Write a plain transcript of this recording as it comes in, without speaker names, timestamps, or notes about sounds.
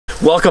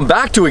Welcome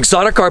back to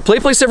Exotic Car Play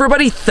Place,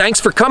 everybody. Thanks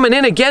for coming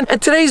in again.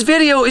 And today's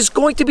video is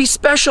going to be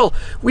special.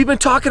 We've been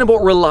talking about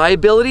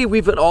reliability.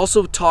 We've been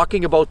also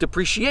talking about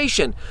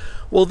depreciation.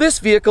 Well, this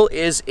vehicle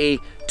is a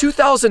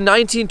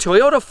 2019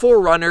 Toyota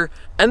 4Runner,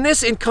 and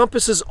this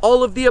encompasses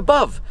all of the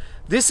above.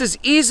 This is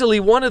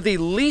easily one of the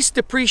least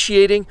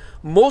depreciating,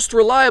 most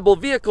reliable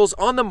vehicles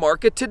on the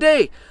market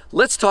today.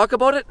 Let's talk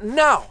about it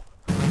now.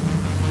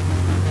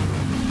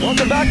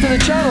 Welcome back to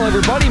the channel,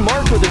 everybody.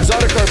 Mark with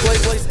Exotic Car Play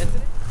Place.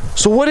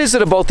 So what is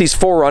it about these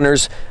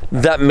 4Runners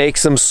that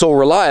makes them so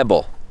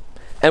reliable?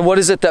 And what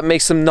is it that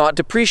makes them not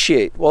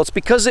depreciate? Well, it's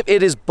because it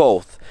is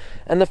both.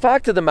 And the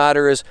fact of the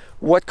matter is,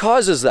 what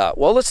causes that?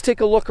 Well, let's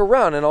take a look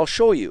around and I'll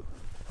show you.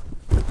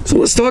 So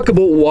let's talk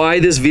about why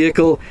this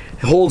vehicle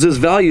holds its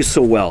value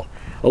so well.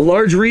 A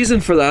large reason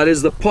for that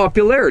is the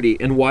popularity.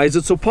 And why is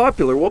it so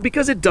popular? Well,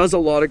 because it does a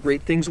lot of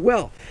great things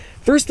well.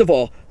 First of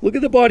all, look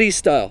at the body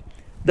style.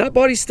 That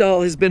body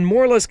style has been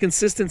more or less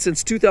consistent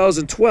since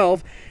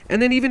 2012,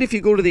 and then even if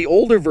you go to the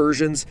older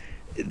versions,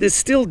 the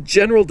still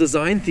general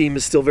design theme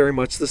is still very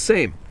much the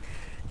same.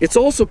 It's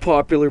also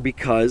popular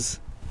because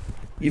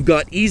you've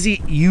got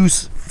easy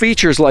use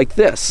features like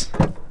this.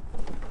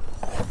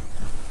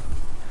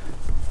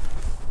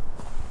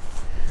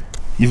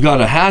 You've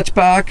got a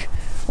hatchback,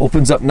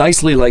 opens up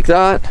nicely like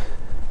that.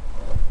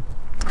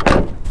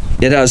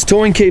 It has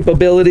towing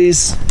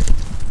capabilities.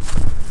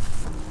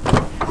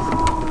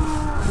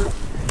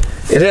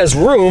 It has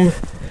room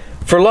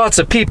for lots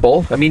of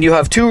people. I mean, you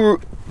have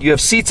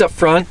seats up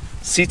front,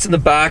 seats in the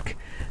back,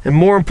 and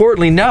more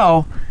importantly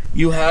now,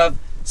 you have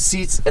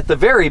seats at the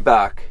very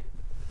back.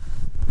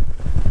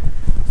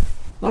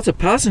 Lots of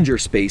passenger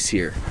space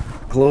here.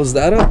 Close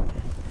that up.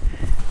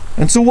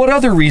 And so what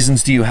other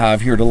reasons do you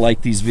have here to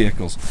like these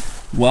vehicles?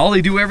 Well,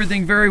 they do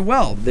everything very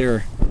well.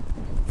 They're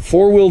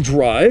four-wheel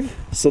drive,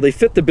 so they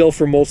fit the bill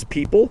for most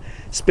people,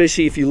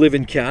 especially if you live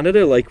in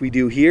Canada like we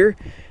do here,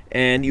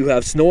 and you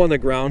have snow on the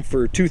ground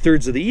for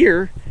 2/3 of the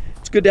year.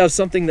 It's good to have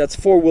something that's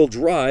four-wheel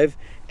drive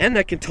and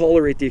that can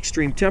tolerate the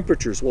extreme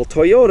temperatures. Well,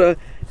 Toyota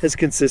has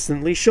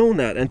consistently shown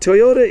that, and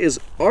Toyota is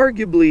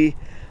arguably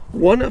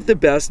one of the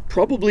best,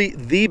 probably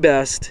the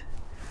best,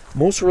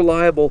 most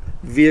reliable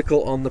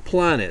vehicle on the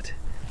planet.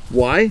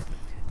 Why?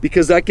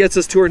 Because that gets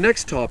us to our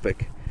next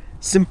topic,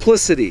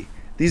 simplicity.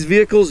 These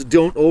vehicles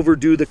don't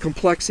overdo the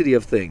complexity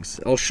of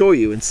things. I'll show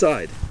you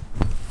inside.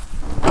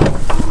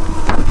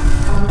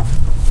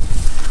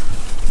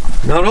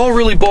 Now it all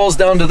really boils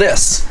down to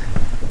this.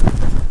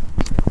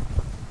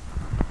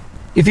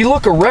 If you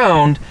look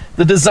around,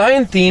 the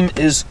design theme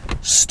is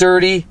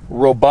sturdy,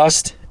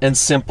 robust, and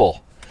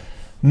simple.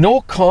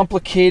 No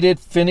complicated,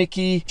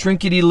 finicky,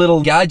 trinkety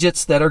little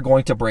gadgets that are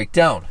going to break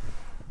down.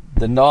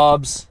 The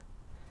knobs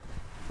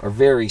are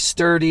very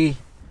sturdy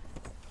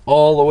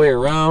all the way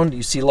around.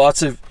 You see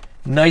lots of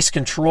nice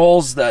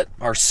controls that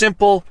are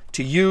simple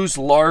to use,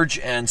 large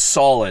and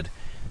solid.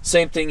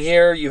 Same thing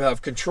here, you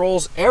have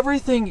controls.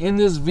 Everything in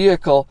this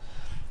vehicle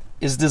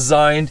is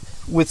designed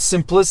with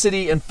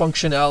simplicity and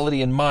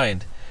functionality in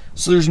mind.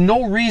 So there's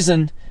no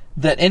reason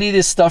that any of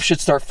this stuff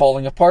should start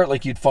falling apart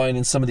like you'd find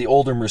in some of the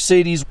older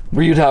Mercedes,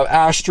 where you'd have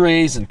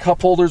ashtrays and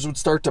cup holders would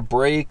start to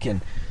break,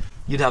 and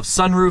you'd have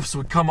sunroofs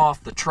would come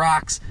off the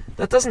tracks.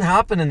 That doesn't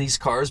happen in these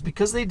cars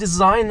because they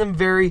design them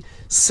very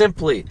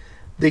simply.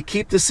 They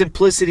keep the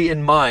simplicity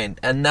in mind,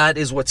 and that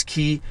is what's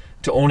key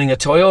to owning a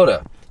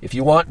Toyota. If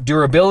you want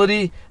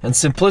durability and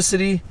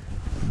simplicity,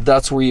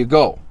 that's where you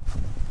go.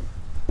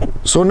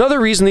 So another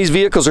reason these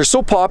vehicles are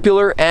so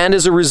popular, and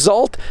as a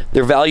result,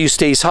 their value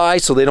stays high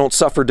so they don't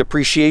suffer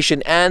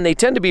depreciation, and they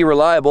tend to be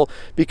reliable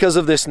because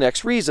of this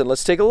next reason.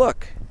 Let's take a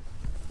look.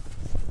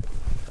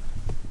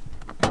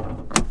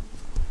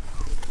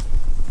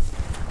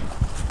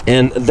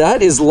 And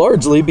that is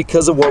largely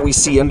because of what we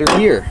see under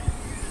here.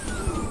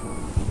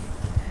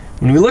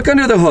 When we look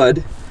under the hood,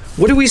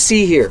 what do we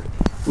see here?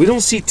 We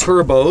don't see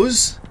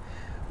turbos.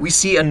 We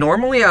see a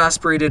normally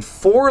aspirated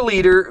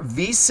 4-liter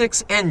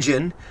V6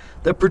 engine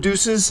that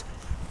produces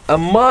a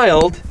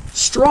mild,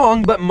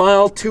 strong but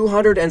mild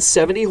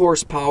 270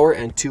 horsepower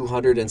and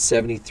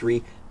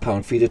 273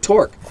 pound-feet of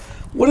torque.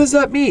 What does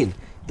that mean?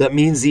 That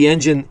means the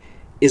engine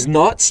is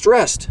not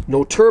stressed.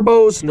 No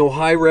turbos, no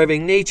high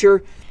revving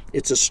nature.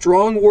 It's a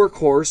strong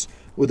workhorse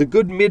with a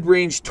good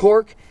mid-range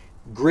torque,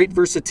 great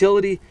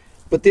versatility,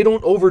 but they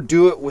don't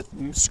overdo it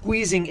with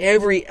squeezing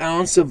every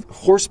ounce of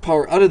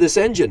horsepower out of this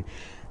engine.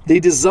 They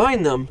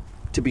design them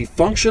to be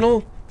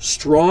functional,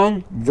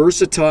 strong,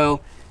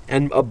 versatile,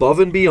 and above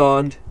and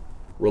beyond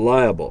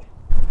reliable.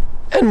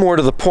 And more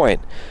to the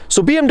point.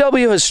 So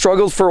BMW has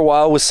struggled for a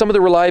while with some of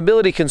the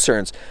reliability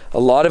concerns. A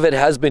lot of it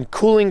has been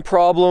cooling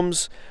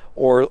problems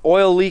or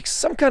oil leaks,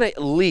 some kind of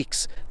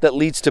leaks that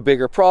leads to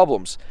bigger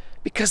problems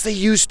because they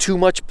use too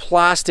much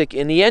plastic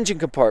in the engine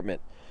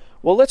compartment.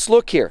 Well, let's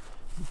look here.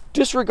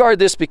 Disregard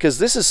this because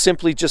this is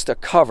simply just a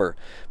cover.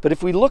 But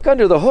if we look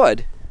under the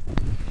hood,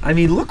 I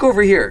mean, look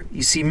over here.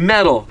 You see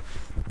metal,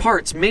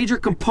 parts, major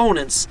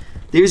components.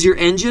 There's your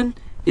engine.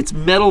 It's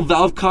metal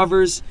valve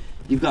covers.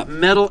 You've got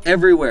metal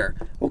everywhere.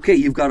 Okay,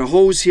 you've got a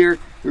hose here.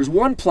 There's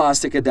one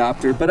plastic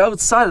adapter, but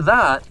outside of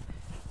that,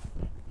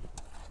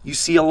 you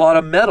see a lot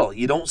of metal.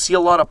 You don't see a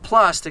lot of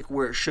plastic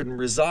where it shouldn't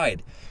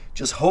reside.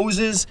 Just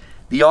hoses,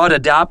 the odd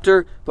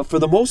adapter, but for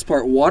the most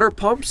part, water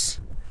pumps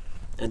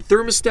and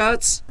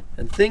thermostats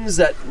and things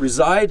that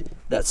reside,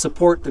 that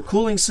support the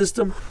cooling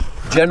system,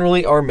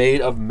 generally are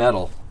made of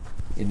metal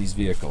in these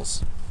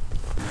vehicles.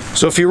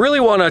 So if you really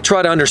want to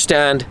try to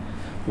understand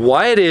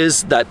why it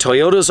is that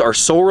Toyotas are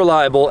so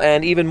reliable,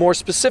 and even more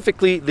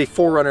specifically the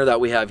 4Runner that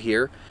we have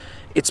here,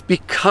 it's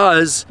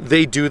because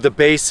they do the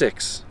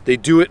basics. They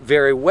do it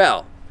very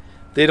well.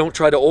 They don't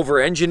try to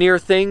over-engineer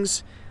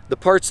things. The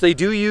parts they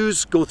do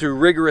use go through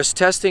rigorous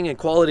testing and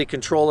quality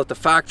control at the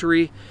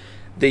factory.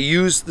 They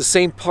use the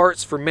same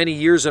parts for many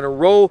years in a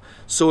row,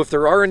 so if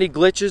there are any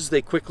glitches,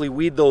 they quickly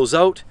weed those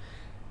out.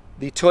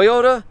 The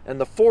Toyota and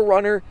the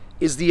 4Runner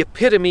is the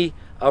epitome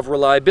of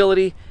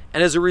reliability,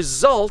 and as a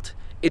result,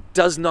 it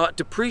does not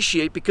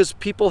depreciate because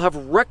people have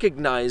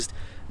recognized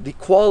the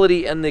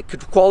quality and the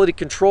quality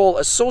control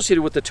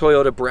associated with the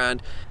Toyota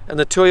brand. And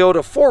the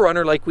Toyota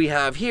 4Runner, like we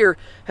have here,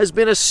 has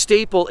been a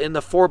staple in the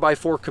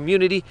 4x4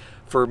 community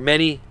for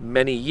many,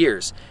 many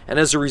years. And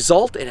as a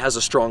result, it has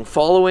a strong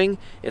following,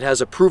 it has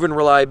a proven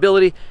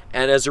reliability,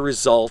 and as a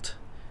result,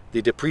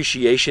 the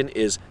depreciation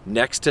is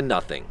next to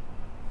nothing.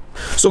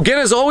 So again,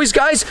 as always,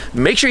 guys,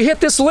 make sure you hit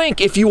this link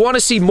if you want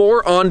to see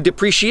more on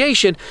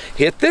depreciation.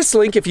 Hit this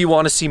link if you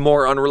want to see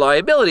more on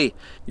reliability.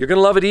 You're going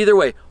to love it either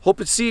way. Hope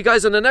to see you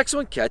guys on the next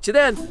one. Catch you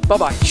then.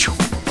 Bye-bye.